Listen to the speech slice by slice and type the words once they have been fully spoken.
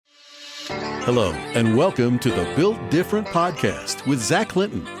Hello, and welcome to the Built Different podcast with Zach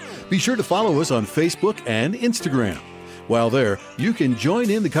Clinton. Be sure to follow us on Facebook and Instagram. While there, you can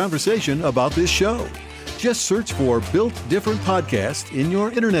join in the conversation about this show. Just search for Built Different Podcast in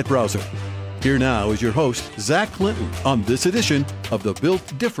your internet browser. Here now is your host, Zach Clinton, on this edition of the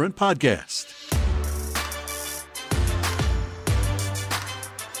Built Different podcast.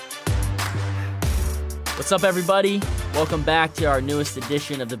 What's up, everybody? Welcome back to our newest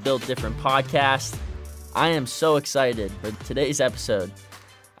edition of the Built Different podcast. I am so excited for today's episode.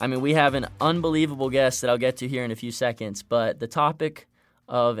 We have an unbelievable guest that I'll get to here in a few seconds, but the topic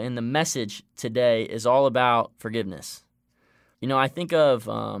and the message today is all about forgiveness. I think of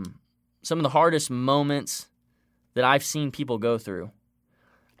some of the hardest moments that I've seen people go through,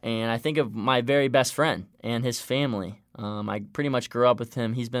 and I think of my very best friend and his family. I pretty much grew up with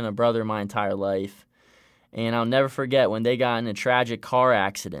him. He's been a brother my entire life. And I'll never forget when they got in a tragic car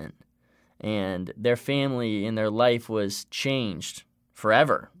accident and their family and their life was changed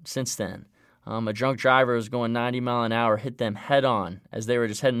forever since then. A drunk driver was going 90 miles an hour, hit them head on as they were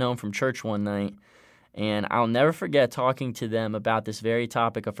just heading home from church one night. And I'll never forget talking to them about this very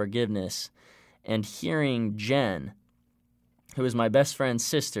topic of forgiveness and hearing Jen, who is my best friend's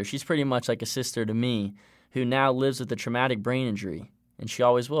sister. She's pretty much like a sister to me, who now lives with a traumatic brain injury, and she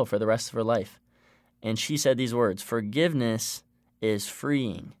always will for the rest of her life. And she said these words, "Forgiveness is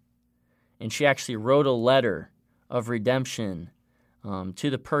freeing." And she actually wrote a letter of redemption to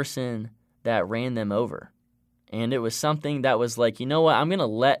the person that ran them over. And it was something that was like, you know what, I'm going to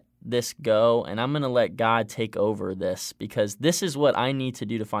let this go and I'm going to let God take over this because this is what I need to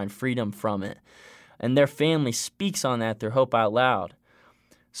do to find freedom from it. And their family speaks on that through Hope Out Loud.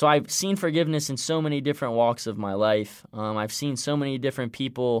 So I've seen forgiveness in so many different walks of my life. I've seen so many different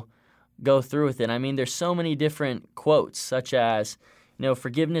people go through with it. There's so many different quotes, such as,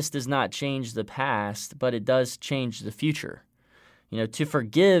 forgiveness does not change the past, but it does change the future. To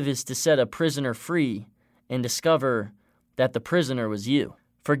forgive is to set a prisoner free and discover that the prisoner was you.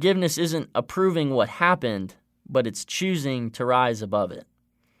 Forgiveness isn't approving what happened, but it's choosing to rise above it.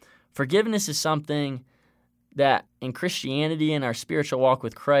 Forgiveness is something that in Christianity and our spiritual walk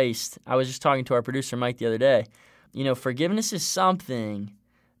with Christ, I was just talking to our producer Mike the other day, forgiveness is something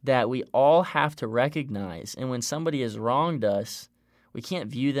that we all have to recognize. And when somebody has wronged us, we can't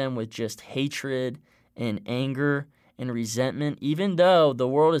view them with just hatred and anger and resentment, even though the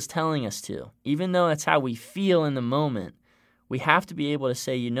world is telling us to. Even though that's how we feel in the moment, we have to be able to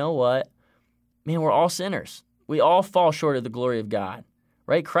say, you know what? Man, we're all sinners. We all fall short of the glory of God,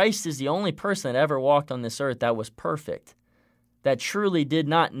 right? Christ is the only person that ever walked on this earth that was perfect, that truly did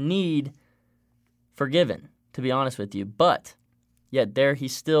not need forgiven, to be honest with you. But yet there he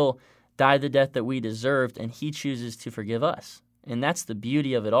still died the death that we deserved, and he chooses to forgive us. And that's the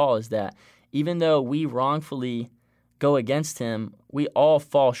beauty of it all, is that even though we wrongfully go against him, we all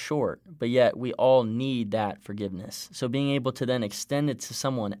fall short, but yet we all need that forgiveness. So being able to then extend it to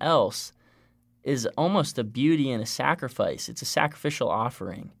someone else is almost a beauty and a sacrifice. It's a sacrificial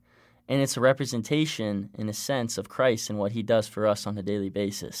offering, and it's a representation, in a sense, of Christ and what he does for us on a daily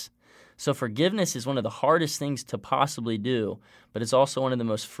basis. So forgiveness is one of the hardest things to possibly do, but it's also one of the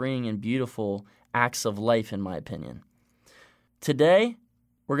most freeing and beautiful acts of life, in my opinion. Today,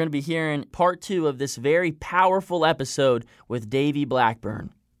 we're going to be hearing part 2 of this very powerful episode with Davey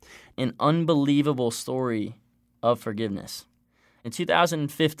Blackburn, an unbelievable story of forgiveness. In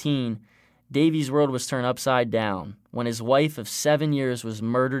 2015, Davey's world was turned upside down when his wife of 7 years was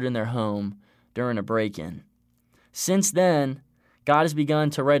murdered in their home during a break-in. Since then, God has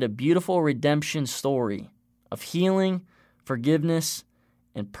begun to write a beautiful redemption story of healing, forgiveness,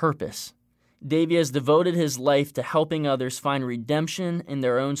 and purpose. Davey has devoted his life to helping others find redemption in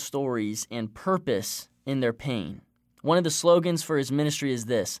their own stories and purpose in their pain. One of the slogans for his ministry is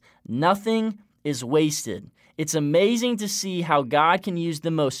this: "Nothing is wasted." It's amazing to see how God can use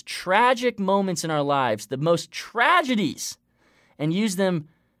the most tragic moments in our lives, the most tragedies, and use them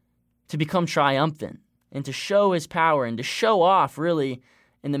to become triumphant, and to show his power and to show off, really,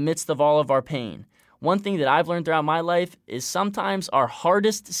 in the midst of all of our pain. One thing that I've learned throughout my life is sometimes our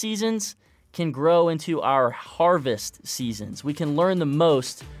hardest seasons can grow into our harvest seasons. We can learn the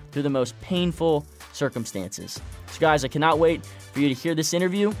most through the most painful circumstances. So guys, I cannot wait for you to hear this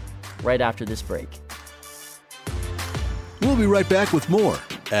interview right after this break. We'll be right back with more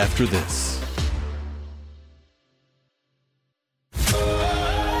after this.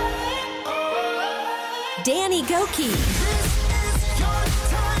 Danny Goki.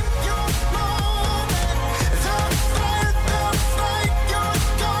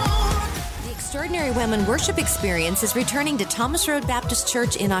 Extraordinary Women Worship Experience is returning to Thomas Road Baptist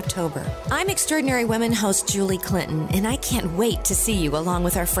Church in October. I'm Extraordinary Women host Julie Clinton, and I can't wait to see you along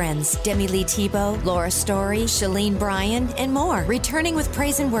with our friends Demi Lee Tebow, Laura Story, Shalene Bryan, and more. Returning with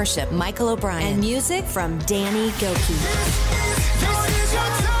praise and worship, Michael O'Brien, and music from Danny Goki.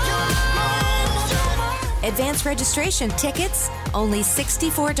 Advanced registration tickets, only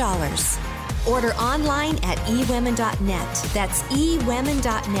 $64. Order online at ewomen.net. That's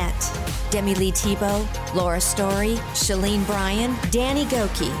ewomen.net. Demi Lee Tebow, Laura Story, Shalene Bryan, Danny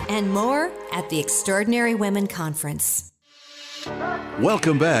Goki, and more at the Extraordinary Women Conference.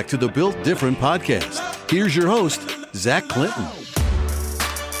 Welcome back to the Built Different podcast. Here's your host, Zach Clinton.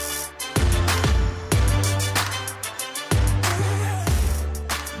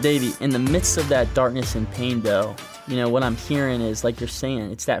 Davey, in the midst of that darkness and pain, though, what I'm hearing is, like you're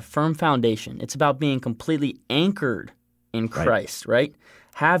saying, it's that firm foundation. It's about being completely anchored in Christ, right?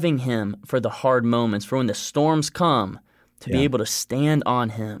 Having Him for the hard moments, for when the storms come, to be able to stand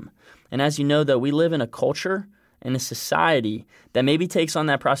on Him. And as you know, though, we live in a culture and a society that maybe takes on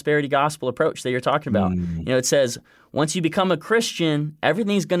that prosperity gospel approach that you're talking about. It says, once you become a Christian,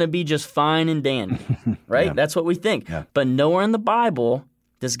 everything's going to be just fine and dandy, right? That's what we think. Yeah. But nowhere in the Bible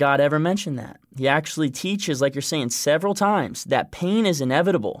does God ever mention that. He actually teaches, like you're saying, several times that pain is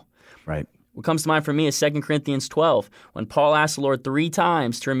inevitable. Right. What comes to mind for me is 2 Corinthians 12, when Paul asks the Lord 3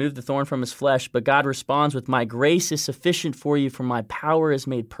 times to remove the thorn from his flesh, but God responds with, "My grace is sufficient for you, for my power is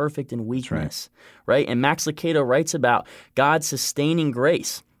made perfect in weakness." Right? And Max Lucado writes about God's sustaining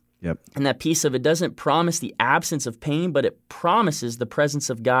grace. Yep. And that piece of it doesn't promise the absence of pain, but it promises the presence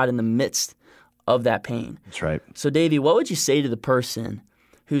of God in the midst of that pain. That's right. So, Davey, what would you say to the person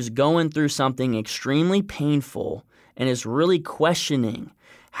who's going through something extremely painful and is really questioning,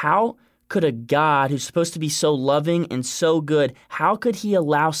 how could a God who's supposed to be so loving and so good, how could He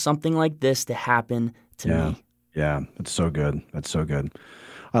allow something like this to happen to me? Yeah, that's so good. That's so good.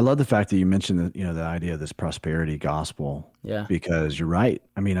 I love the fact that you mentioned the idea of this prosperity gospel. Yeah. Because you're right.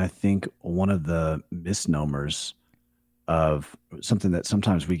 I mean, I think one of the misnomers of something that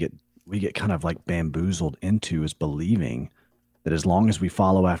sometimes we get kind of like bamboozled into is believing that as long as we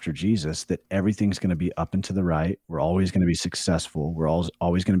follow after Jesus, that everything's going to be up and to the right. We're always going to be successful. We're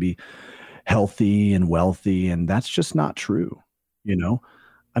always going to be healthy and wealthy. And that's just not true.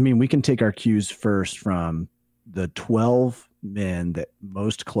 I mean, we can take our cues first from the 12 men that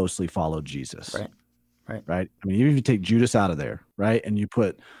most closely followed Jesus. Right. I mean, even if you take Judas out of there, right, and you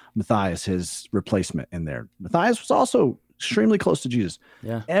put Matthias, his replacement, in there, Matthias was also extremely close to Jesus.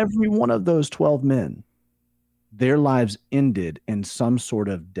 Yeah. Every one of those 12 men, their lives ended in some sort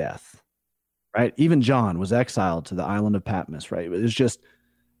of death, right? Even John was exiled to the island of Patmos, right? It was just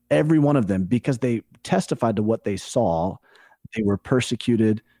every one of them, because they testified to what they saw. They were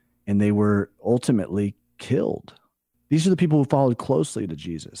persecuted and they were ultimately killed. These are the people who followed closely to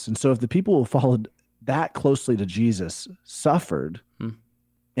Jesus. And so if the people who followed that closely to Jesus suffered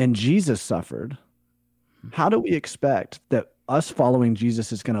and Jesus suffered, how do we expect that us following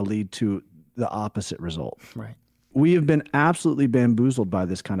Jesus is going to lead to the opposite result? Right. We have been absolutely bamboozled by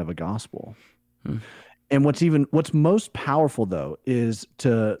this kind of a gospel. And what's most powerful, though, is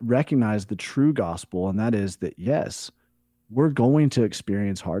to recognize the true gospel. And that is that, yes, we're going to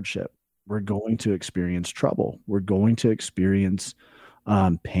experience hardship. We're going to experience trouble. We're going to experience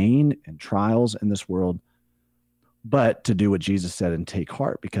pain and trials in this world, but to do what Jesus said and take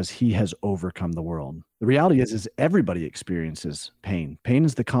heart, because He has overcome the world. The reality is everybody experiences pain. Pain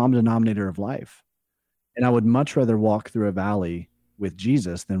is the common denominator of life. And I would much rather walk through a valley with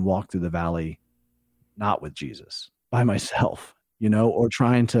Jesus than walk through the valley not with Jesus, by myself, or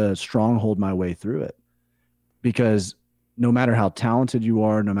trying to stronghold my way through it. Because no matter how talented you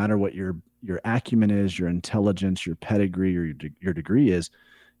are, no matter what your acumen is, your intelligence, your pedigree, or your degree is,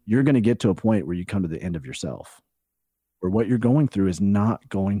 you're going to get to a point where you come to the end of yourself, where what you're going through is not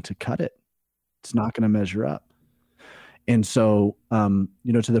going to cut it. It's not going to measure up. And so, to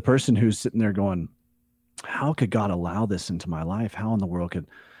the person who's sitting there going, how could God allow this into my life? How in the world could,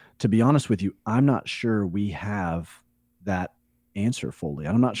 to be honest with you, I'm not sure we have that answer fully.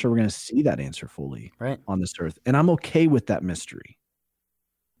 I'm not sure we're going to see that answer fully on this earth. And I'm okay with that mystery.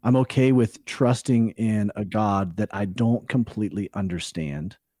 I'm okay with trusting in a God that I don't completely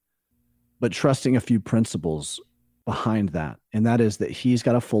understand, but trusting a few principles behind that. And that is that He's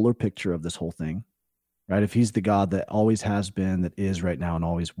got a fuller picture of this whole thing, right? If He's the God that always has been, that is right now, and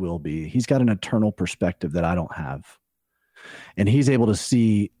always will be, He's got an eternal perspective that I don't have. And He's able to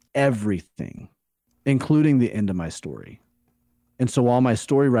see everything, including the end of my story. And so while my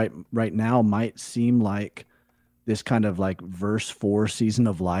story right now might seem like this kind of like verse 4 season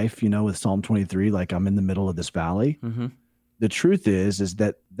of life, with Psalm 23, like I'm in the middle of this valley. Mm-hmm. The truth is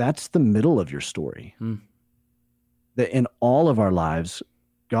that that's the middle of your story. That in all of our lives,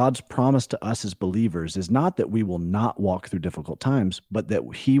 God's promise to us as believers is not that we will not walk through difficult times, but that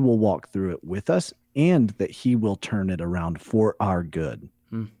he will walk through it with us and that he will turn it around for our good.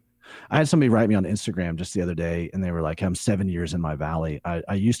 I had somebody write me on Instagram just the other day, and they were like, I'm 7 years in my valley.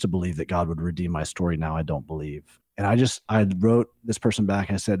 I used to believe that God would redeem my story. Now I don't believe. And I wrote this person back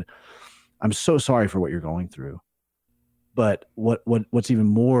and I said, I'm so sorry for what you're going through. But what's even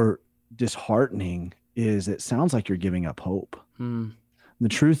more disheartening is it sounds like you're giving up hope. The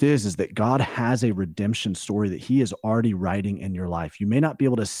truth is that God has a redemption story that he is already writing in your life. You may not be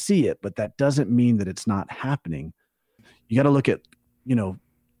able to see it, but that doesn't mean that it's not happening. You got to look at,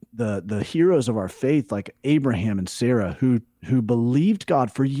 the heroes of our faith, like Abraham and Sarah, who believed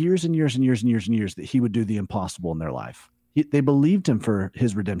God for years and years and years and years and years that he would do the impossible in their life. They believed him for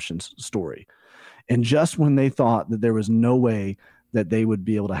his redemption story. And just when they thought that there was no way that they would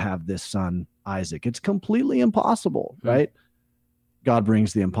be able to have this son, Isaac, it's completely impossible, right? God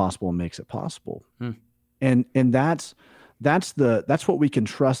brings the impossible and makes it possible. And that's what we can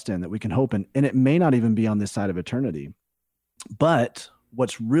trust in, that we can hope in. And it may not even be on this side of eternity. But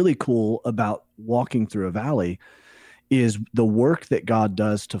what's really cool about walking through a valley is the work that God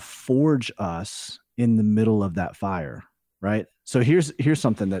does to forge us in the middle of that fire, right? So here's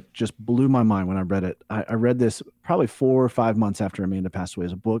something that just blew my mind when I read it. I read this probably 4 or 5 months after Amanda passed away.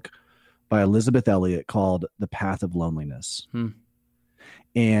 It's a book by Elizabeth Elliot called The Path of Loneliness.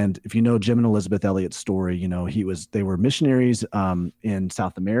 And if you know Jim and Elizabeth Elliot's story, they were missionaries in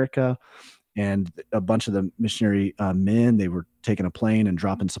South America, and a bunch of the missionary men, they were taking a plane and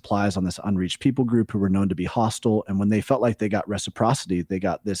dropping supplies on this unreached people group who were known to be hostile. And when they felt like they got reciprocity, they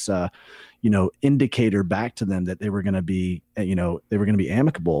got this, indicator back to them that they were going to be,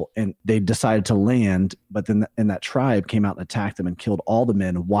 amicable, and they decided to land. But then that tribe came out and attacked them and killed all the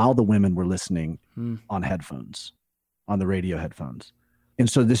men while the women were listening on headphones, on the radio headphones. And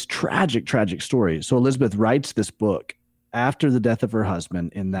so this tragic, tragic story. So Elizabeth writes this book after the death of her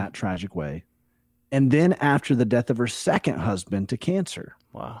husband in that tragic way, and then after the death of her second husband to cancer.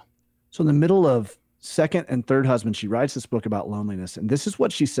 Wow. So in the middle of second and third husband, she writes this book about loneliness. And this is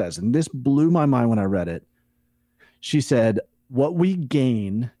what she says, and this blew my mind when I read it. She said, what we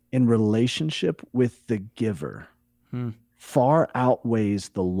gain in relationship with the giver far outweighs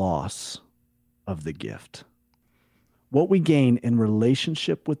the loss of the gift. What we gain in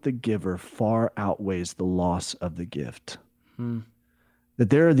relationship with the giver far outweighs the loss of the gift. That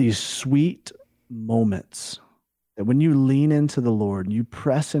there are these sweet moments that when you lean into the Lord and you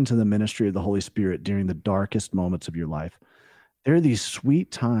press into the ministry of the Holy Spirit during the darkest moments of your life, there are these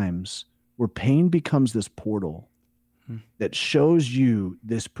sweet times where pain becomes this portal that shows you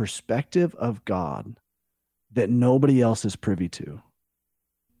this perspective of God that nobody else is privy to.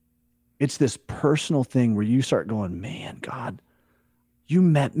 It's this personal thing where you start going, man, God, you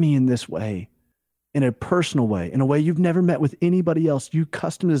met me in this way, in a personal way, in a way you've never met with anybody else. You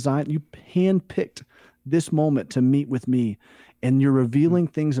custom designed, you handpicked this moment to meet with me, and you're revealing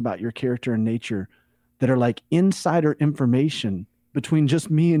things about your character and nature that are like insider information between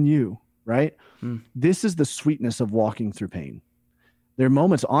just me and you, right? This is the sweetness of walking through pain. There are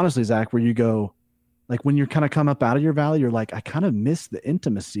moments, honestly, Zach, where you go, like when you're kind of come up out of your valley, you're like, I kind of miss the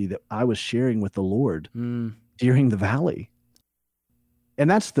intimacy that I was sharing with the Lord during the valley. And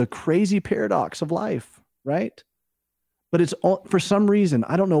that's the crazy paradox of life, right? But it's all, for some reason,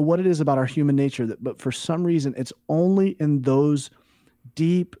 I don't know what it is about our human nature, but for some reason, it's only in those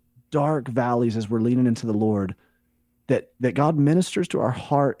deep, dark valleys as we're leaning into the Lord that God ministers to our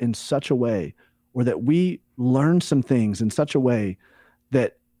heart in such a way, or that we learn some things in such a way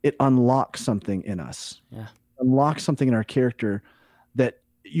that it unlocks something in us. Yeah. Unlocks something in our character that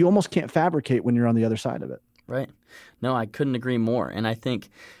you almost can't fabricate when you're on the other side of it. Right. No, I couldn't agree more. And I think,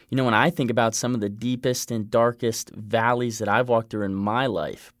 when I think about some of the deepest and darkest valleys that I've walked through in my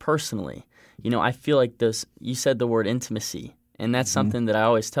life personally, I feel like you said the word intimacy. And that's something that I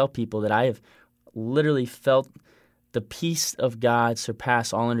always tell people, that I have literally felt the peace of God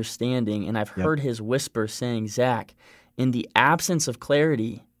surpass all understanding. And I've heard his whisper saying, Zach, in the absence of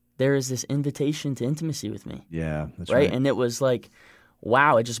clarity, there is this invitation to intimacy with me. Yeah, that's right. And it was like,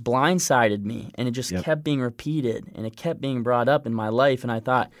 wow, it just blindsided me, and it just kept being repeated, and it kept being brought up in my life. And I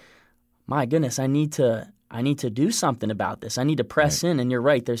thought, my goodness, I need to do something about this. I need to press in. And you're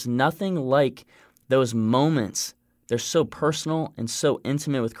right. There's nothing like those moments. They're so personal and so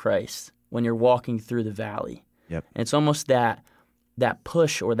intimate with Christ when you're walking through the valley. Yep. And it's almost that that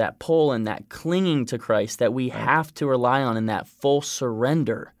push or that pull and that clinging to Christ that we have to rely on, and that full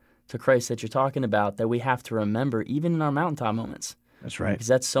surrender to Christ that you're talking about that we have to remember even in our mountaintop moments. That's right. Because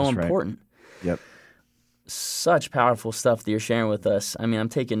that's so important. Right. Yep. Such powerful stuff that you're sharing with us. I mean, I'm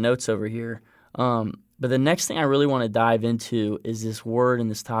taking notes over here. But the next thing I really want to dive into is this word and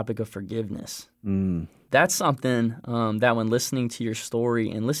this topic of forgiveness. That's something that when listening to your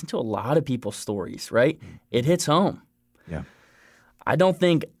story and listening to a lot of people's stories, right, it hits home. Yeah. I don't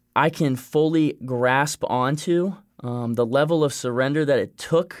think I can fully grasp onto the level of surrender that it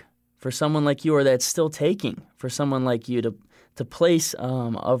took for someone like you, or that it's still taking for someone like you to place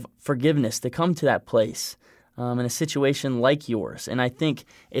of forgiveness, to come to that place in a situation like yours. And I think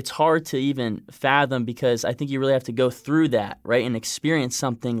it's hard to even fathom, because I think you really have to go through that, right, and experience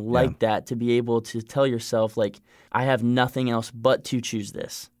something like that to be able to tell yourself, like, I have nothing else but to choose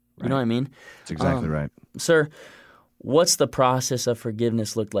this. You know what I mean? That's exactly right. Sir, what's the process of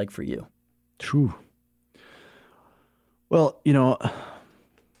forgiveness looked like for you? True. Well, you know,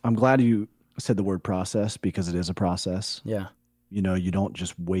 I'm glad you said the word process, because it is a process. Yeah. You know, you don't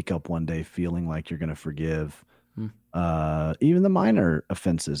just wake up one day feeling like you're going to forgive even the minor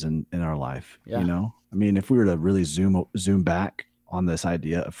offenses in our life. Yeah. You know, I mean, if we were to really zoom back on this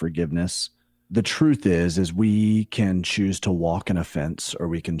idea of forgiveness, the truth is we can choose to walk in offense, or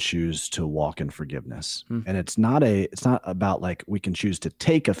we can choose to walk in forgiveness. And it's not about like we can choose to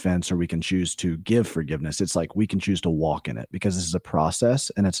take offense or we can choose to give forgiveness. It's like we can choose to walk in it, because this is a process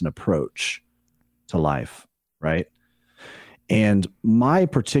and it's an approach to life, right? And my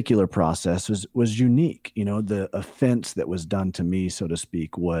particular process was unique. You know, the offense that was done to me, so to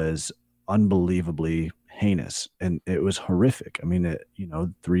speak, was unbelievably heinous, and it was horrific. I mean,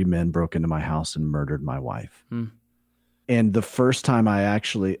 3 men broke into my house and murdered my wife. And this is the first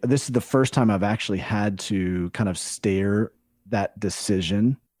time I've actually had to kind of stare that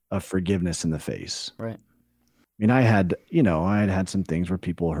decision of forgiveness in the face. Right. I mean, I had had some things where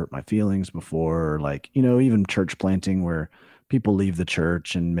people hurt my feelings before, or like, even church planting where people leave the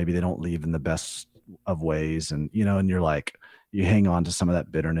church and maybe they don't leave in the best of ways. And, and you're like, you hang on to some of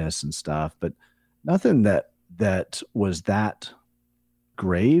that bitterness and stuff, but nothing that was that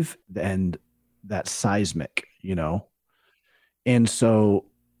grave and that seismic, And so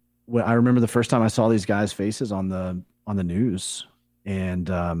when I remember the first time I saw these guys' faces on the news, and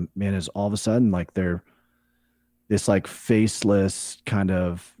man, is all of a sudden like they're this like faceless kind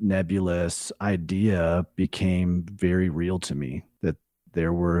of nebulous idea became very real to me, that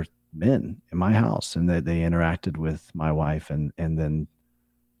there were men in my house and that they interacted with my wife, and then,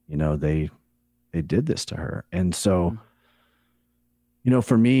 they did this to her. And so,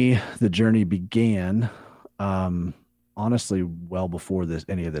 for me, the journey began, honestly, well before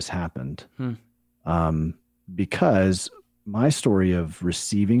any of this happened, because my story of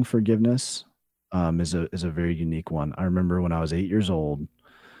receiving forgiveness is a very unique one. I remember when I was 8 years old,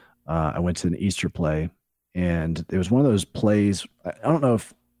 I went to an Easter play, and it was one of those plays. I don't know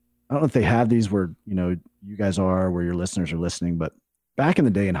if they have these where, you guys are, where your listeners are listening, but back in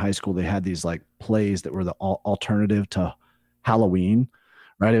the day in high school, they had these like plays that were the alternative to Halloween,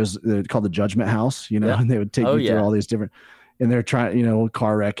 right? It was called the Judgment House, and they would take you through all these different, and they're trying,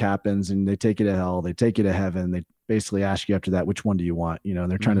 car wreck happens and they take you to hell, they take you to heaven. They basically ask you after that, which one do you want? And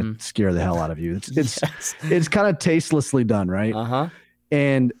they're trying to scare the hell out of you. It's kind of tastelessly done, right?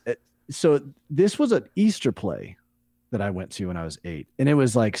 And so this was an Easter play that I went to when I was 8, and it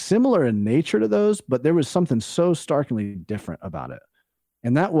was like similar in nature to those, but there was something so starkly different about it.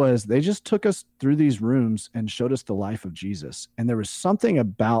 And that was, they just took us through these rooms and showed us the life of Jesus. And there was something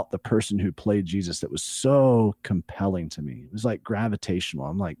about the person who played Jesus that was so compelling to me. It was like gravitational.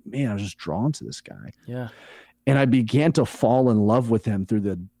 I'm like, man, I was just drawn to this guy. Yeah. And I began to fall in love with him through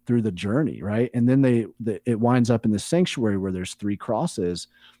the journey, right? And then it winds up in the sanctuary where there's 3 crosses.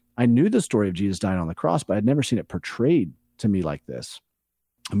 I knew the story of Jesus dying on the cross, but I'd never seen it portrayed to me like this.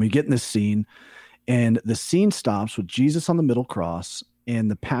 And we get in this scene, and the scene stops with Jesus on the middle cross,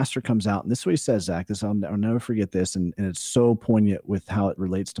 and the pastor comes out, and this is what he says, Zach. I'll never forget this, and it's so poignant with how it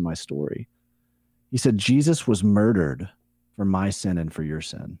relates to my story. He said, Jesus was murdered for my sin and for your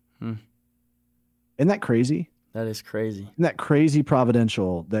sin. Isn't that crazy? That is crazy. Isn't that crazy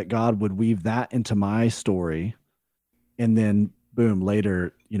providential that God would weave that into my story, and then boom,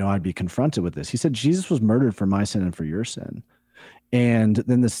 later, I'd be confronted with this. He said, Jesus was murdered for my sin and for your sin. And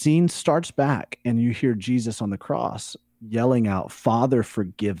then the scene starts back, and you hear Jesus on the cross yelling out, Father,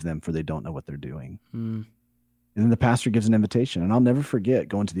 forgive them, for they don't know what they're doing. And then the pastor gives an invitation, and I'll never forget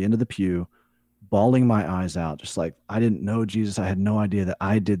going to the end of the pew, bawling my eyes out, just like, I didn't know, Jesus. I had no idea that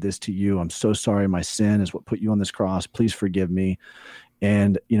I did this to you. I'm so sorry. My sin is what put you on this cross. Please forgive me.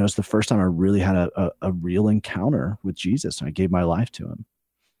 And, it's the first time I really had a real encounter with Jesus. And I gave my life to him.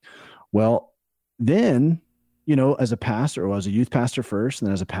 Well, then, as a pastor, or as a youth pastor first, and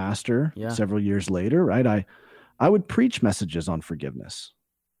then as a pastor several years later, right, I would preach messages on forgiveness.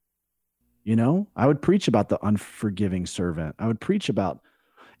 I would preach about the unforgiving servant. I would preach them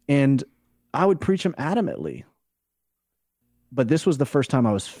adamantly. But this was the first time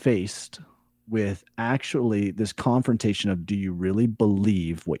I was faced with actually this confrontation of, do you really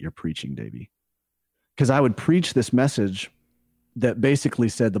believe what you're preaching, Davey? Because I would preach this message that basically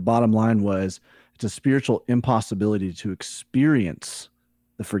said the bottom line was, it's a spiritual impossibility to experience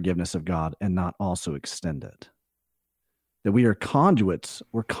the forgiveness of God and not also extend it. That we are conduits.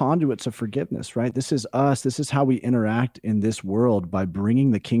 We're conduits of forgiveness, right? This is us. This is how we interact in this world, by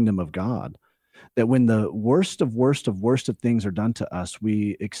bringing the kingdom of God. That when the worst of things are done to us,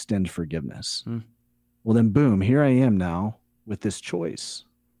 we extend forgiveness. Well, then boom, here I am now with this choice.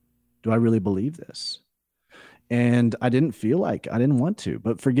 Do I really believe this? And I didn't want to,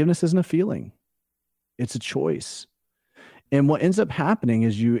 but forgiveness isn't a feeling. It's a choice. And what ends up happening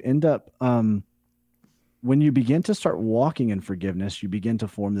is you end up, when you begin to start walking in forgiveness, you begin to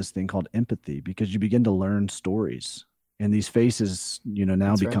form this thing called empathy, because you begin to learn stories. And these faces,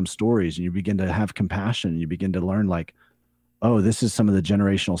 now become stories, and you begin to have compassion. You begin to learn, like, oh, this is some of the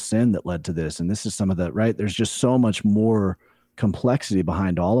generational sin that led to this. And this is some of the, right? There's just so much more complexity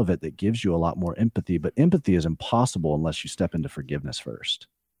behind all of it that gives you a lot more empathy. But empathy is impossible unless you step into forgiveness first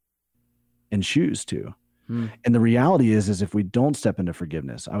and choose to. And the reality is if we don't step into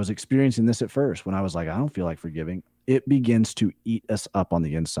forgiveness, I was experiencing this at first when I was like, I don't feel like forgiving. It begins to eat us up on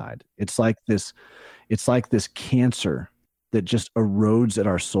the inside. It's like this cancer that just erodes at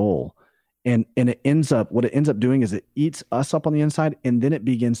our soul. And what it ends up doing is it eats us up on the inside, and then it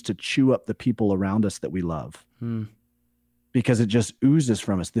begins to chew up the people around us that we love. Because it just oozes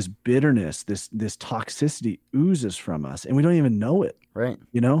from us. This bitterness, this toxicity oozes from us, and we don't even know it. Right.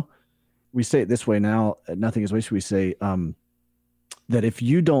 We say it this way now, nothing is wasted. We say that if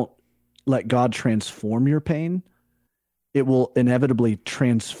you don't let God transform your pain, it will inevitably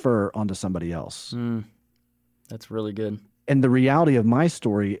transfer onto somebody else. That's really good. And the reality of my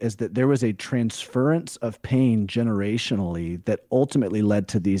story is that there was a transference of pain generationally that ultimately led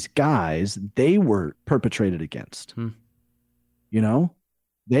to these guys they were perpetrated against.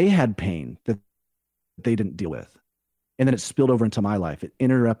 They had pain that they didn't deal with. And then it spilled over into my life. It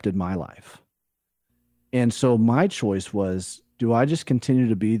interrupted my life. And so my choice was, do I just continue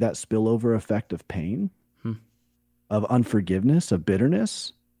to be that spillover effect of pain, of unforgiveness, of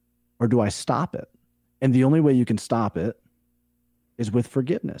bitterness, or do I stop it? And the only way you can stop it is with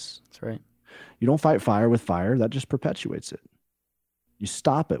forgiveness. That's right. You don't fight fire with fire. That just perpetuates it. You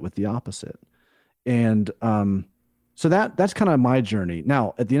stop it with the opposite. And so that's kind of my journey.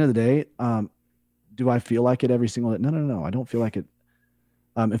 Now, at the end of the day, do I feel like it every single day? No. I don't feel like it.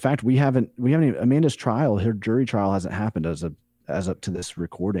 In fact, we haven't even, Amanda's trial, her jury trial hasn't happened as up to this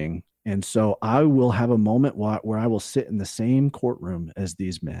recording. And so I will have a moment where I will sit in the same courtroom as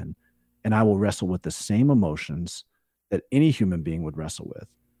these men, and I will wrestle with the same emotions that any human being would wrestle with.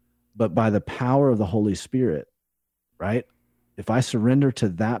 But by the power of the Holy Spirit, right? If I surrender to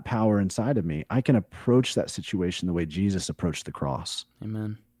that power inside of me, I can approach that situation the way Jesus approached the cross.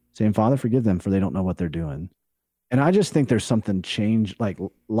 Amen. Saying, Father, forgive them, for they don't know what they're doing. And I just think there's something like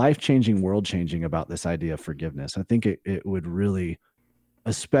life-changing, world-changing about this idea of forgiveness. I think it would really,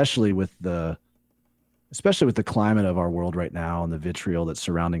 especially with the climate of our world right now and the vitriol that's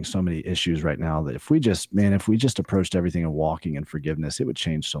surrounding so many issues right now, that if we just approached everything and walking in forgiveness, it would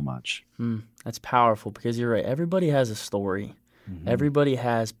change so much. That's powerful, because you're right. Everybody has a story. Everybody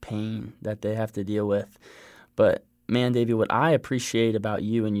has pain that they have to deal with. But man, Davey, what I appreciate about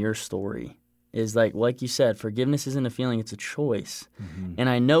you and your story is like you said, forgiveness isn't a feeling, it's a choice. And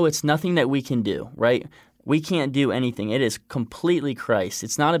I know it's nothing that we can do, right? We can't do anything. It is completely Christ.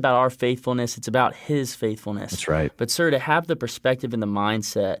 It's not about our faithfulness. It's about his faithfulness. That's right. But sir, to have the perspective and the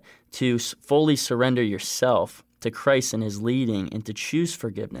mindset to fully surrender yourself to Christ and his leading, and to choose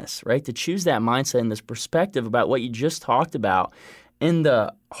forgiveness, right? To choose that mindset and this perspective about what you just talked about in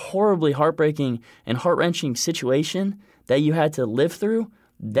the horribly heartbreaking and heart-wrenching situation that you had to live through,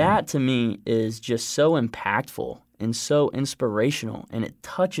 that to me is just so impactful and so inspirational, and it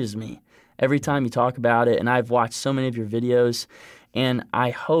touches me every time you talk about it. And I've watched so many of your videos, and I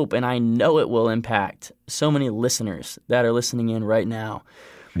hope and I know it will impact so many listeners that are listening in right now.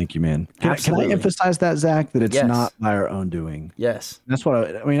 Thank you, man. Can I Absolutely. emphasize that, Zach, that it's Yes. not by our own doing? Yes. That's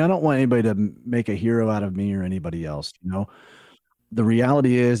what I mean. I don't want anybody to make a hero out of me or anybody else. The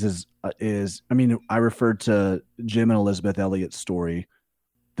reality is, I mean, I referred to Jim and Elizabeth Elliott's story.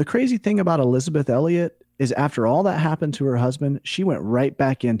 The crazy thing about Elizabeth Elliott is after all that happened to her husband, she went right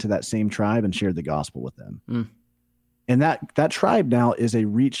back into that same tribe and shared the gospel with them. Mm. And that tribe now is a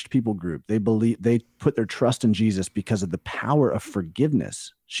reached people group. They put their trust in Jesus because of the power of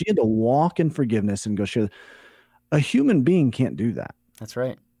forgiveness. She had to walk in forgiveness and go share. A human being can't do that. That's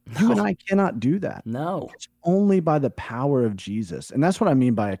right. You and I cannot do that. No. It's only by the power of Jesus. And that's what I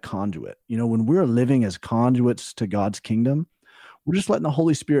mean by a conduit. When we're living as conduits to God's kingdom, we're just letting the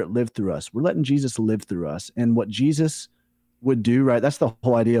Holy Spirit live through us. We're letting Jesus live through us. And what Jesus would do, right? That's the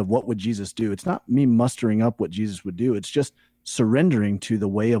whole idea of what would Jesus do. It's not me mustering up what Jesus would do. It's just surrendering to the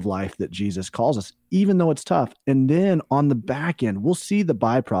way of life that Jesus calls us, even though it's tough. And then on the back end, we'll see the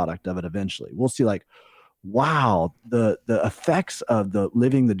byproduct of it eventually. We'll see like, wow, the effects of the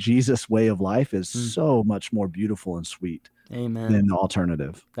living the Jesus way of life is so much more beautiful and sweet Amen. than the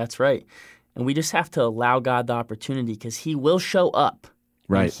alternative. That's right. And we just have to allow God the opportunity because he will show up.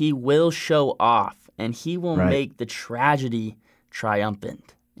 Right. And he will show off. And he will Right. make the tragedy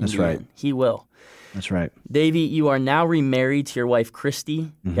triumphant. That's right. End. He will. That's right. Davey, you are now remarried to your wife,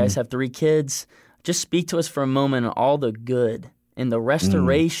 Christy. You guys have 3 kids. Just speak to us for a moment on all the good and the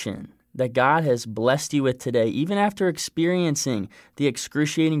restoration that God has blessed you with today, even after experiencing the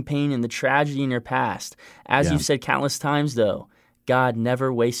excruciating pain and the tragedy in your past. As you've said countless times, though, God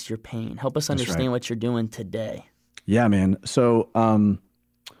never wastes your pain. Help us understand what you're doing today. Yeah, man. So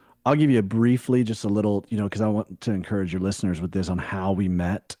I'll give you briefly just a little, because I want to encourage your listeners with this on how we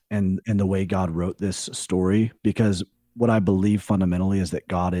met and the way God wrote this story. Because what I believe fundamentally is that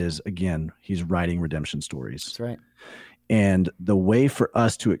God is, again, he's writing redemption stories. That's right. And the way for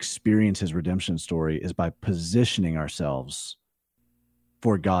us to experience his redemption story is by positioning ourselves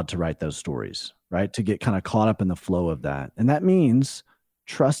for God to write those stories, right? To get kind of caught up in the flow of that. And that means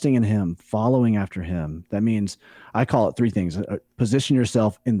trusting in him, following after him. That means I call it 3 things. Position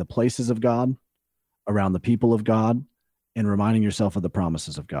yourself in the places of God, around the people of God, and reminding yourself of the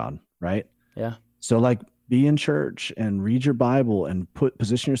promises of God, right? Yeah. So like be in church and read your Bible and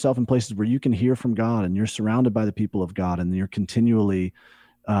position yourself in places where you can hear from God and you're surrounded by the people of God and you're continually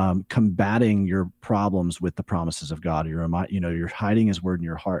combating your problems with the promises of God. You're hiding his word in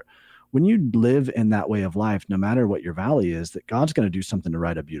your heart. When you live in that way of life, no matter what your valley is, that God's going to do something to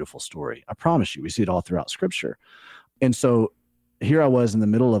write a beautiful story. I promise you, we see it all throughout Scripture. And so here I was in the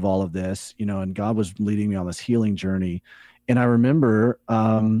middle of all of this, and God was leading me on this healing journey. And I remember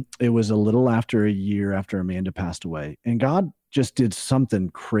it was a little after a year after Amanda passed away, and God just did something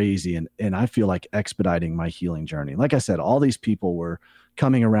crazy and I feel like expediting my healing journey. Like I said, all these people were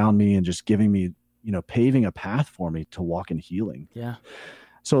coming around me and just giving me, paving a path for me to walk in healing. Yeah.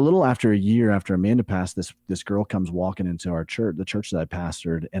 So a little after a year after Amanda passed, this girl comes walking into our church, the church that I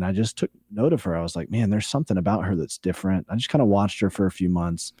pastored, and I just took note of her. I was like, man, there's something about her that's different. I just kind of watched her for a few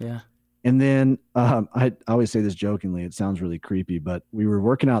months. Yeah. And then I always say this jokingly, it sounds really creepy, but we were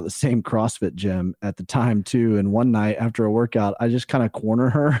working out at the same CrossFit gym at the time too. And one night after a workout, I just kind of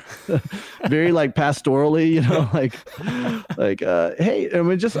corner her very like pastorally, hey,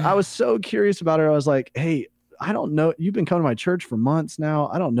 and I was so curious about her. I was like, hey, I don't know. You've been coming to my church for months now.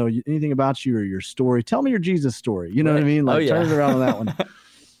 I don't know anything about you or your story. Tell me your Jesus story. You know what I mean? Like turn it around on that one.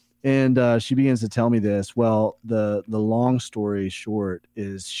 And she begins to tell me this. Well, the long story short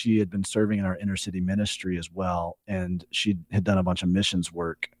is she had been serving in our inner city ministry as well. And she had done a bunch of missions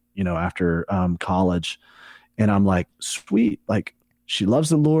work, after college. And I'm like, sweet. Like she loves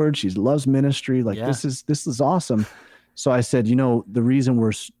the Lord. She loves ministry. Like this is awesome. So I said, the reason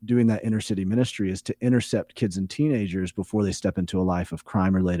we're doing that inner city ministry is to intercept kids and teenagers before they step into a life of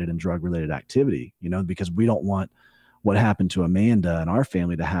crime related and drug related activity, because we don't want what happened to Amanda and our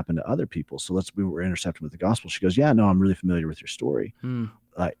family to happen to other people. So we were intercepting with the gospel. She goes, yeah, no, I'm really familiar with your story.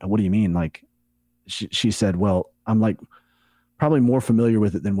 Like, what do you mean? Like she said, well, I'm like probably more familiar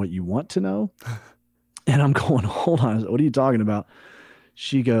with it than what you want to know. And I'm going, hold on. What are you talking about?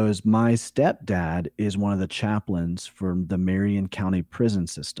 She goes, my stepdad is one of the chaplains for the Marion County prison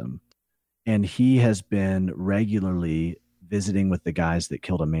system. And he has been regularly visiting with the guys that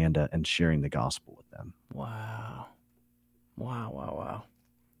killed Amanda and sharing the gospel with them. Wow. Wow.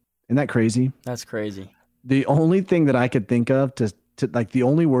 Isn't that crazy? That's crazy. The only thing that I could think of to like the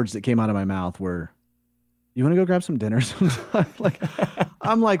only words that came out of my mouth were, you want to go grab some dinner sometime? Like,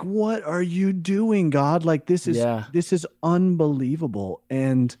 I'm like, what are you doing, God? Like, this is unbelievable.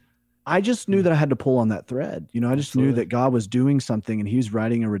 And I just knew that I had to pull on that thread. I just knew that God was doing something and he's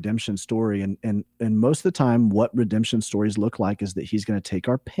writing a redemption story. And most of the time, what redemption stories look like is that he's going to take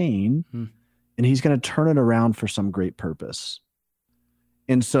our pain and he's going to turn it around for some great purpose.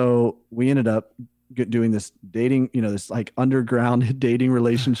 And so we ended up doing this dating, this like underground dating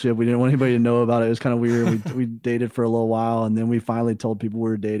relationship. We didn't want anybody to know about it. It was kind of weird. We dated for a little while and then we finally told people we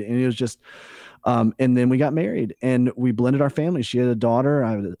were dating, and it was just, and then we got married and we blended our families. She had a daughter,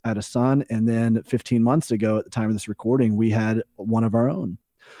 I had a son. And then 15 months ago at the time of this recording, we had one of our own.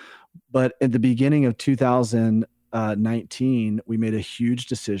 But at the beginning of 2019, we made a huge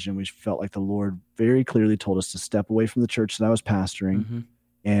decision. We felt like the Lord very clearly told us to step away from the church that I was pastoring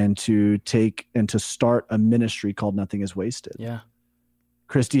and to start a ministry called Nothing is Wasted. Yeah.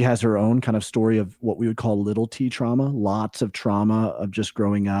 Christy has her own kind of story of what we would call little T trauma, lots of trauma of just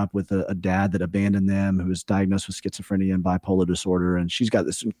growing up with a dad that abandoned them, who was diagnosed with schizophrenia and bipolar disorder. And she's got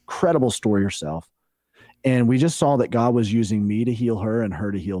this incredible story herself. And we just saw that God was using me to heal her and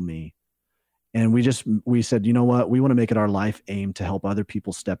her to heal me. And we said, you know what? We want to make it our life aim to help other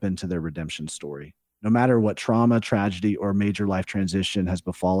people step into their redemption story. No matter what trauma, tragedy, or major life transition has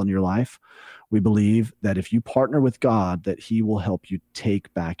befallen your life, we believe that if you partner with God, that he will help you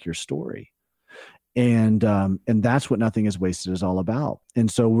take back your story. And that's what Nothing is Wasted is all about.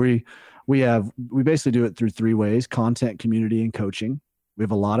 And so we basically do it through three ways: content, community, and coaching. We have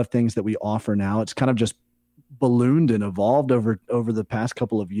a lot of things that we offer now. It's kind of just ballooned and evolved over the past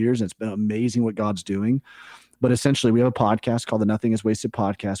couple of years. And it's been amazing what God's doing. But essentially, we have a podcast called the Nothing is Wasted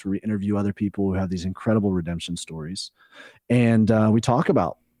podcast, where we interview other people who have these incredible redemption stories. And we talk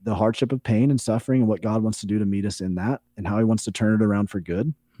about the hardship of pain and suffering and what God wants to do to meet us in that and how he wants to turn it around for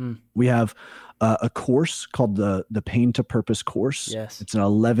good. We have a course called the Pain to Purpose course. Yes. It's an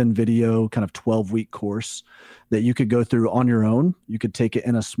 11 video, kind of 12-week course that you could go through on your own. You could take it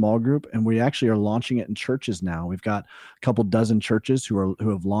in a small group, and we actually are launching it in churches now. We've got a couple dozen churches who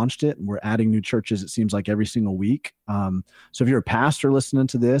have launched it, and we're adding new churches, it seems like, every single week. So if you're a pastor listening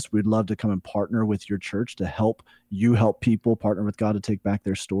to this, we'd love to come and partner with your church to help people partner with God to take back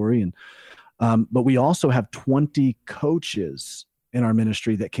their story. And but we also have 20 coaches in our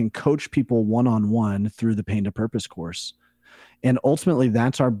ministry that can coach people one-on-one through the Pain to Purpose course. And ultimately,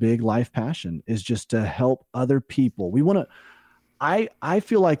 that's our big life passion, is just to help other people. I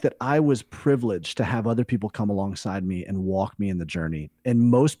feel like that I was privileged to have other people come alongside me and walk me in the journey. And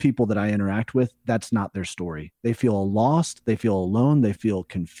most people that I interact with, that's not their story. They feel lost, they feel alone, they feel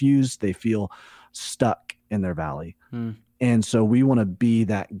confused, they feel stuck in their valley. And so we want to be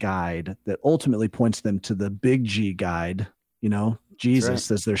that guide that ultimately points them to the big G guide,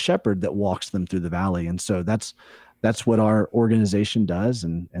 Jesus as their shepherd that walks them through the valley. And so that's what our organization does.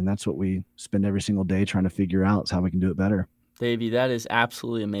 And that's what we spend every single day trying to figure out, is how we can do it better. Davey, that is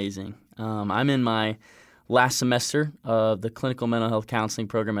absolutely amazing. I'm in my last semester of the clinical mental health counseling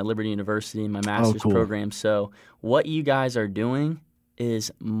program at Liberty University in my master's program. So what you guys are doing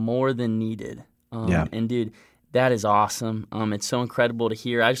is more than needed. And dude, that is awesome. It's so incredible to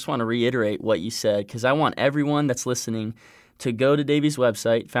hear. I just want to reiterate what you said, because I want everyone that's listening to go to Davey's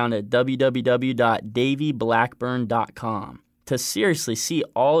website, found at www.daveyblackburn.com, to seriously see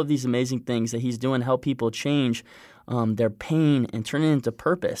all of these amazing things that he's doing to help people change their pain and turn it into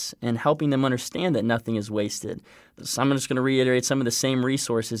purpose, and helping them understand that nothing is wasted. So I'm just going to reiterate some of the same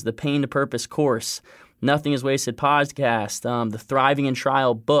resources: the Pain to Purpose course, Nothing is Wasted podcast, the Thriving in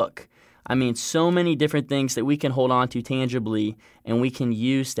Trial book. I mean, so many different things that we can hold on to tangibly and we can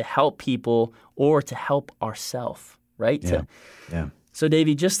use to help people or to help ourselves, right? Yeah. So,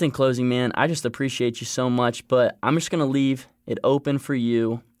 Davey, just in closing, man, I just appreciate you so much, but I'm just going to leave it open for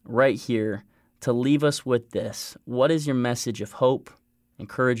you right here to leave us with this. What is your message of hope,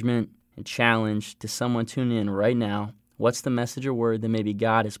 encouragement, and challenge to someone tuning in right now? What's the message or word that maybe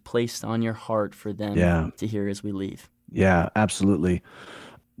God has placed on your heart for them to hear as we leave? Yeah, absolutely.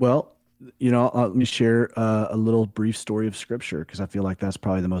 Well, let me share a little brief story of Scripture, because I feel like that's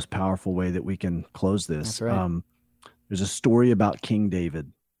probably the most powerful way that we can close this. That's right. There's a story about King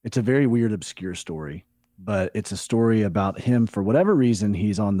David. It's a very weird, obscure story, but it's a story about him. For whatever reason,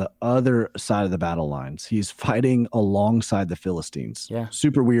 he's on the other side of the battle lines. He's fighting alongside the Philistines. Yeah.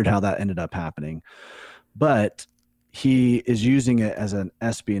 Super weird how that ended up happening. But he is using it as an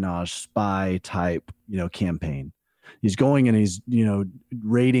espionage spy type, campaign. He's going and he's,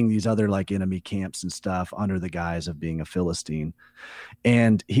 raiding these other enemy camps and stuff under the guise of being a Philistine.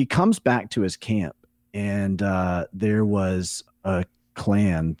 And he comes back to his camp, and there was a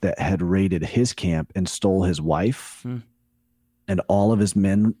clan that had raided his camp and stole his wife and all of his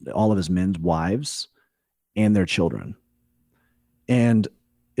men's wives and their children. And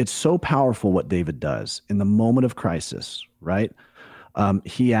it's so powerful what David does in the moment of crisis, right?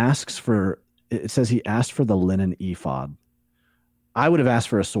 He asks for, it says he asked for the linen ephod. I would have asked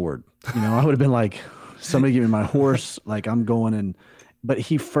for a sword. I would have been like, somebody give me my horse. Like I'm going in. But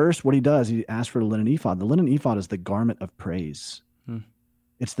what he does, he asks for the linen ephod. The linen ephod is the garment of praise.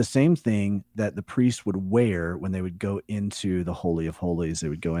 It's the same thing that the priest would wear when they would go into the Holy of Holies. They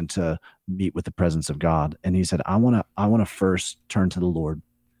would go in to meet with the presence of God. And he said, I want to first turn to the Lord.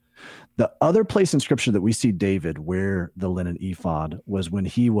 The other place in scripture that we see David wear the linen ephod was when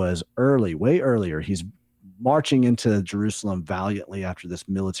he was way earlier. He's marching into Jerusalem valiantly after this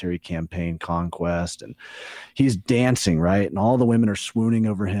military campaign conquest, and he's dancing, right? And all the women are swooning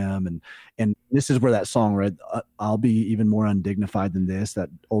over him. And this is where that song, right? I'll be even more undignified than this. That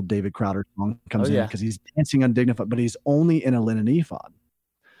old David Crowder song comes in because he's dancing undignified, but he's only in a linen ephod.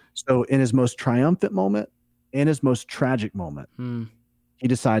 So in his most triumphant moment and his most tragic moment, he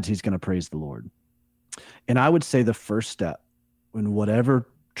decides he's going to praise the Lord. And I would say the first step in whatever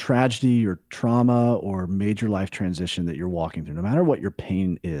tragedy or trauma or major life transition that you're walking through, no matter what your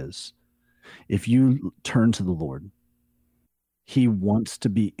pain is, if you turn to the Lord, he wants to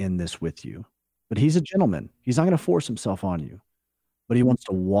be in this with you. But he's a gentleman. He's not going to force himself on you, but he wants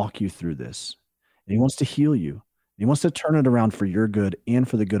to walk you through this. And he wants to heal you. He wants to turn it around for your good and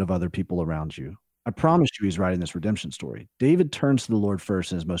for the good of other people around you. I promise you he's writing this redemption story. David turns to the Lord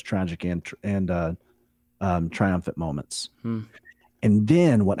first in his most tragic and triumphant moments. And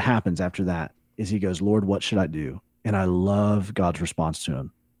then what happens after that is he goes, Lord, what should I do? And I love God's response to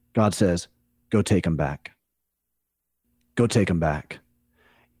him. God says, go take him back. Go take him back.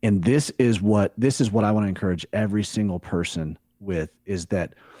 And this is what I want to encourage every single person with, is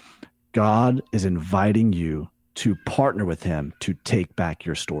that God is inviting you to partner with him to take back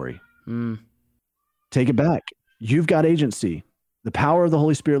your story. Take it back. You've got agency. The power of the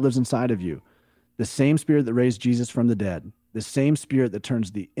Holy Spirit lives inside of you. The same Spirit that raised Jesus from the dead, the same Spirit that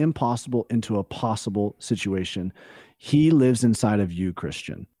turns the impossible into a possible situation. He lives inside of you,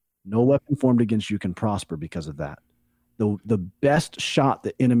 Christian. No weapon formed against you can prosper because of that. The best shot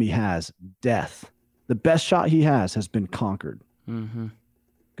the enemy has, death, the best shot he has been conquered.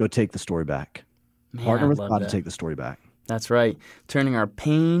 Go take the story back. Partner with God to take the story back. That's right. Turning our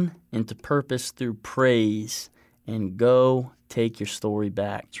pain into purpose through praise, and go take your story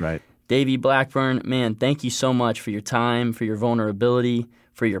back. That's right. Davey, Blackburn, man, thank you so much for your time, for your vulnerability,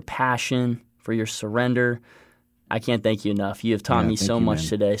 for your passion, for your surrender. I can't thank you enough. You have taught me so much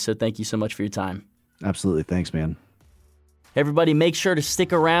today, so thank you so much for your time. Absolutely. Thanks, man. Everybody, make sure to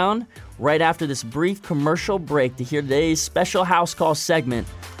stick around right after this brief commercial break to hear today's special house call segment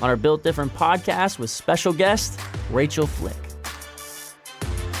on our Built Different podcast with special guest Rachel Flick.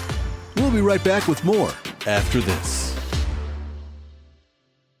 We'll be right back with more after this.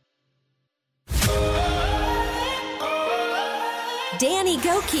 Danny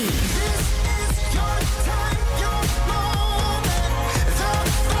Goki.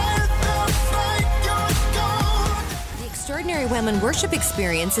 Extraordinary Women Worship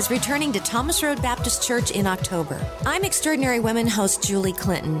Experience is returning to Thomas Road Baptist Church in October. I'm Extraordinary Women host Julie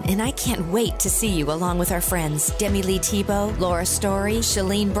Clinton, and I can't wait to see you along with our friends Demi Lee Tebow, Laura Story,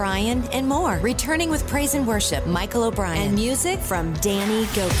 Shalene Bryan, and more. Returning with praise and worship, Michael O'Brien, and music from Danny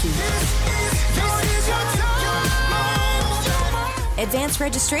Goki. Advanced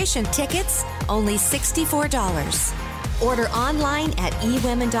registration tickets, only $64. Order online at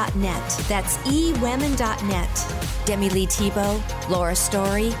ewomen.net. That's ewomen.net. Demi Lee Tebow, Laura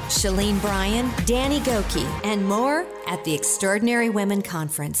Story, Shalene Bryan, Danny Goki, and more at the Extraordinary Women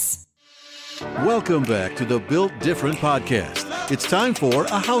Conference. Welcome back to the Built Different podcast. It's time for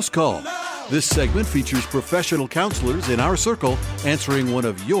a house call. This segment features professional counselors in our circle answering one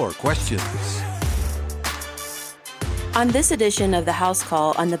of your questions. On this edition of the House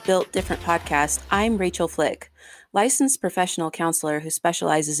Call on the Built Different podcast, I'm Rachel Flick, licensed professional counselor who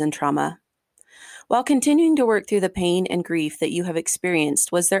specializes in trauma. While continuing to work through the pain and grief that you have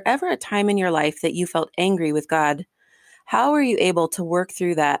experienced, was there ever a time in your life that you felt angry with God? How were you able to work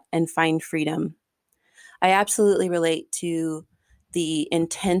through that and find freedom? I absolutely relate to the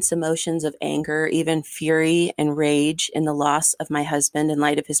intense emotions of anger, even fury and rage in the loss of my husband in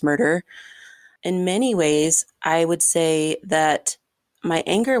light of his murder. In many ways, I would say that my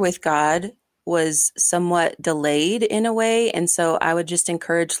anger with God was somewhat delayed in a way. And so I would just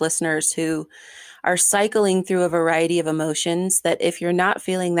encourage listeners who are cycling through a variety of emotions that if you're not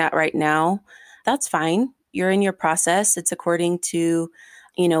feeling that right now, that's fine. You're in your process. It's according to,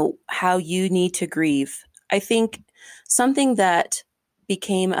 how you need to grieve. I think something that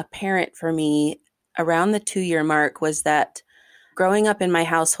became apparent for me around the 2-year mark was that growing up in my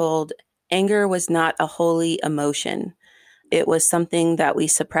household, anger was not a holy emotion. It was something that we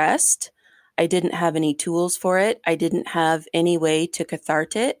suppressed. I didn't have any tools for it. I didn't have any way to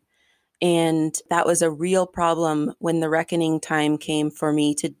cathartic it. And that was a real problem when the reckoning time came for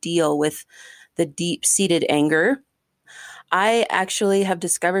me to deal with the deep-seated anger. I actually have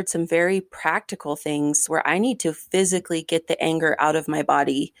discovered some very practical things where I need to physically get the anger out of my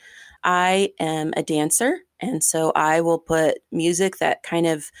body. I am a dancer, and so I will put music that kind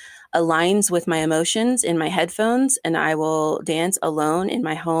of aligns with my emotions in my headphones, and I will dance alone in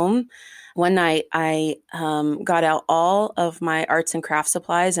my home. One night I got out all of my arts and craft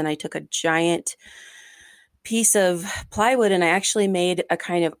supplies, and I took a giant piece of plywood and I actually made a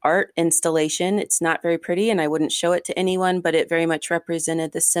kind of art installation. It's not very pretty and I wouldn't show it to anyone, but it very much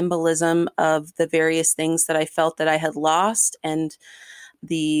represented the symbolism of the various things that I felt that I had lost and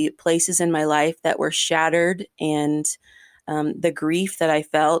the places in my life that were shattered and the grief that I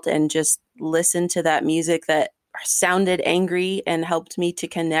felt, and just listened to that music that sounded angry and helped me to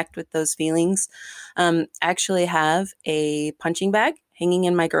connect with those feelings. I actually have a punching bag hanging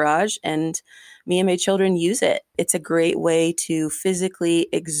in my garage, and me and my children use it. It's a great way to physically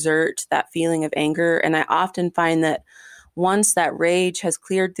exert that feeling of anger. And I often find that once that rage has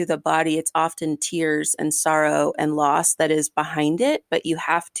cleared through the body, it's often tears and sorrow and loss that is behind it. But you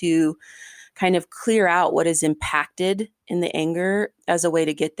have to kind of clear out what is impacted in the anger as a way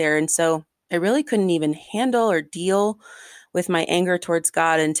to get there. And so I really couldn't even handle or deal with my anger towards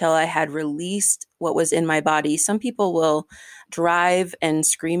God until I had released what was in my body. Some people will drive and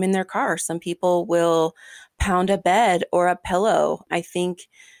scream in their car. Some people will pound a bed or a pillow. I think,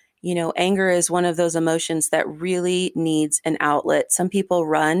 anger is one of those emotions that really needs an outlet. Some people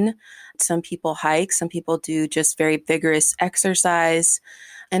run, some people hike, some people do just very vigorous exercise.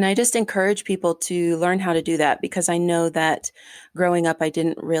 And I just encourage people to learn how to do that, because I know that growing up, I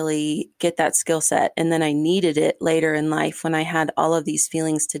didn't really get that skill set. And then I needed it later in life when I had all of these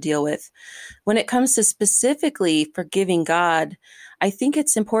feelings to deal with. When it comes to specifically forgiving God, I think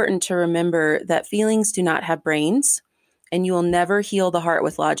it's important to remember that feelings do not have brains, and you will never heal the heart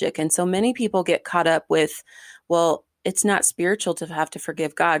with logic. And so many people get caught up with, well, it's not spiritual to have to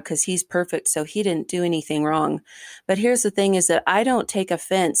forgive God because he's perfect, so he didn't do anything wrong. But here's the thing is that I don't take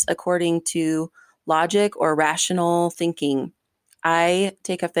offense according to logic or rational thinking. I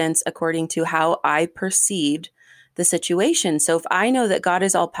take offense according to how I perceived the situation. So if I know that God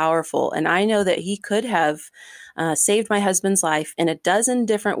is all powerful and I know that he could have saved my husband's life in a dozen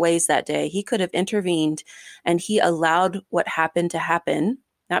different ways that day, he could have intervened and he allowed what happened to happen,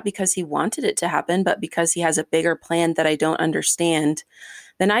 not because he wanted it to happen, but because he has a bigger plan that I don't understand,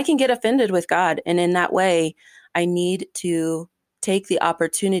 then I can get offended with God. And in that way, I need to take the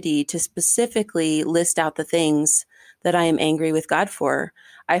opportunity to specifically list out the things that I am angry with God for.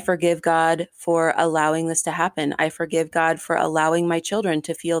 I forgive God for allowing this to happen. I forgive God for allowing my children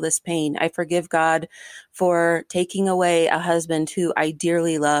to feel this pain. I forgive God for taking away a husband who I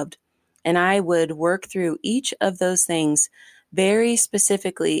dearly loved. And I would work through each of those things very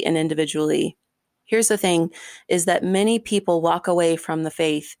specifically and individually. Here's the thing, is that many people walk away from the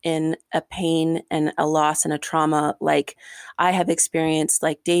faith in a pain and a loss and a trauma like I have experienced,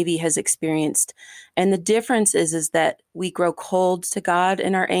 like Davey has experienced. And the difference is that we grow cold to God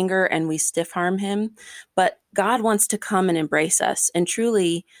in our anger and we stiff arm him. But God wants to come and embrace us. And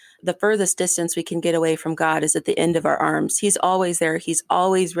truly, the furthest distance we can get away from God is at the end of our arms. He's always there. He's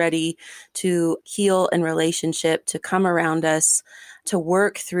always ready to heal in relationship, to come around us, to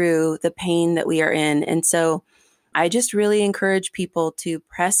work through the pain that we are in. And so I just really encourage people to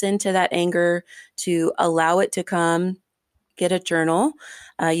press into that anger, to allow it to come. Get a journal.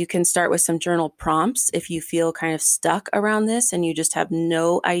 You can start with some journal prompts if you feel kind of stuck around this and you just have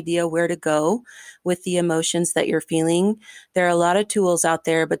no idea where to go with the emotions that you're feeling. There are a lot of tools out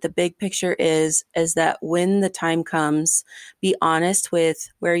there, but the big picture is that when the time comes, be honest with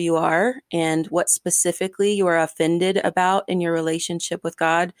where you are and what specifically you are offended about in your relationship with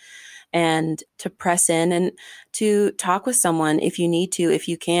God, and to press in and to talk with someone if you need to, if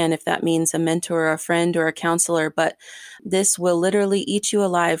you can, if that means a mentor or a friend or a counselor. But this will literally eat you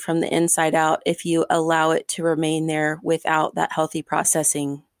alive from the inside out if you allow it to remain there without that healthy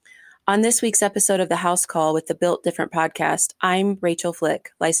processing. On this week's episode of The House Call with the Built Different podcast, I'm Rachel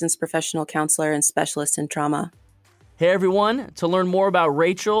Flick, licensed professional counselor and specialist in trauma. Hey everyone, to learn more about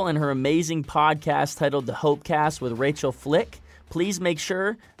Rachel and her amazing podcast titled The Hopecast with Rachel Flick, please make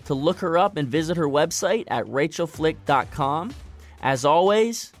sure to look her up and visit her website at rachelflick.com. As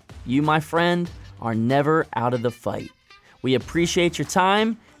always, you, my friend, are never out of the fight. We appreciate your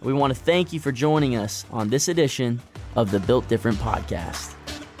time, and we want to thank you for joining us on this edition of the Built Different podcast.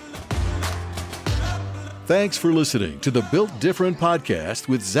 Thanks for listening to the Built Different podcast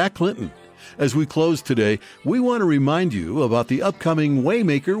with Zach Clinton. As we close today, we want to remind you about the upcoming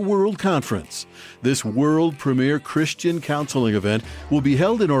Waymaker World Conference. This world premier Christian counseling event will be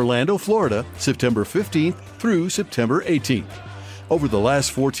held in Orlando, Florida, September 15th through September 18th. Over the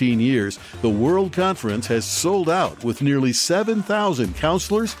last 14 years, the World Conference has sold out with nearly 7,000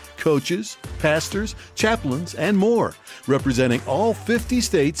 counselors, coaches, pastors, chaplains, and more, representing all 50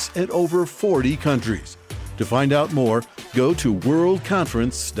 states and over 40 countries. To find out more, go to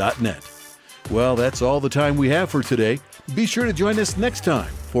worldconference.net. Well, that's all the time we have for today. Be sure to join us next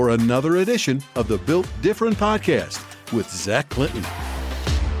time for another edition of the Built Different podcast with Zach Clinton.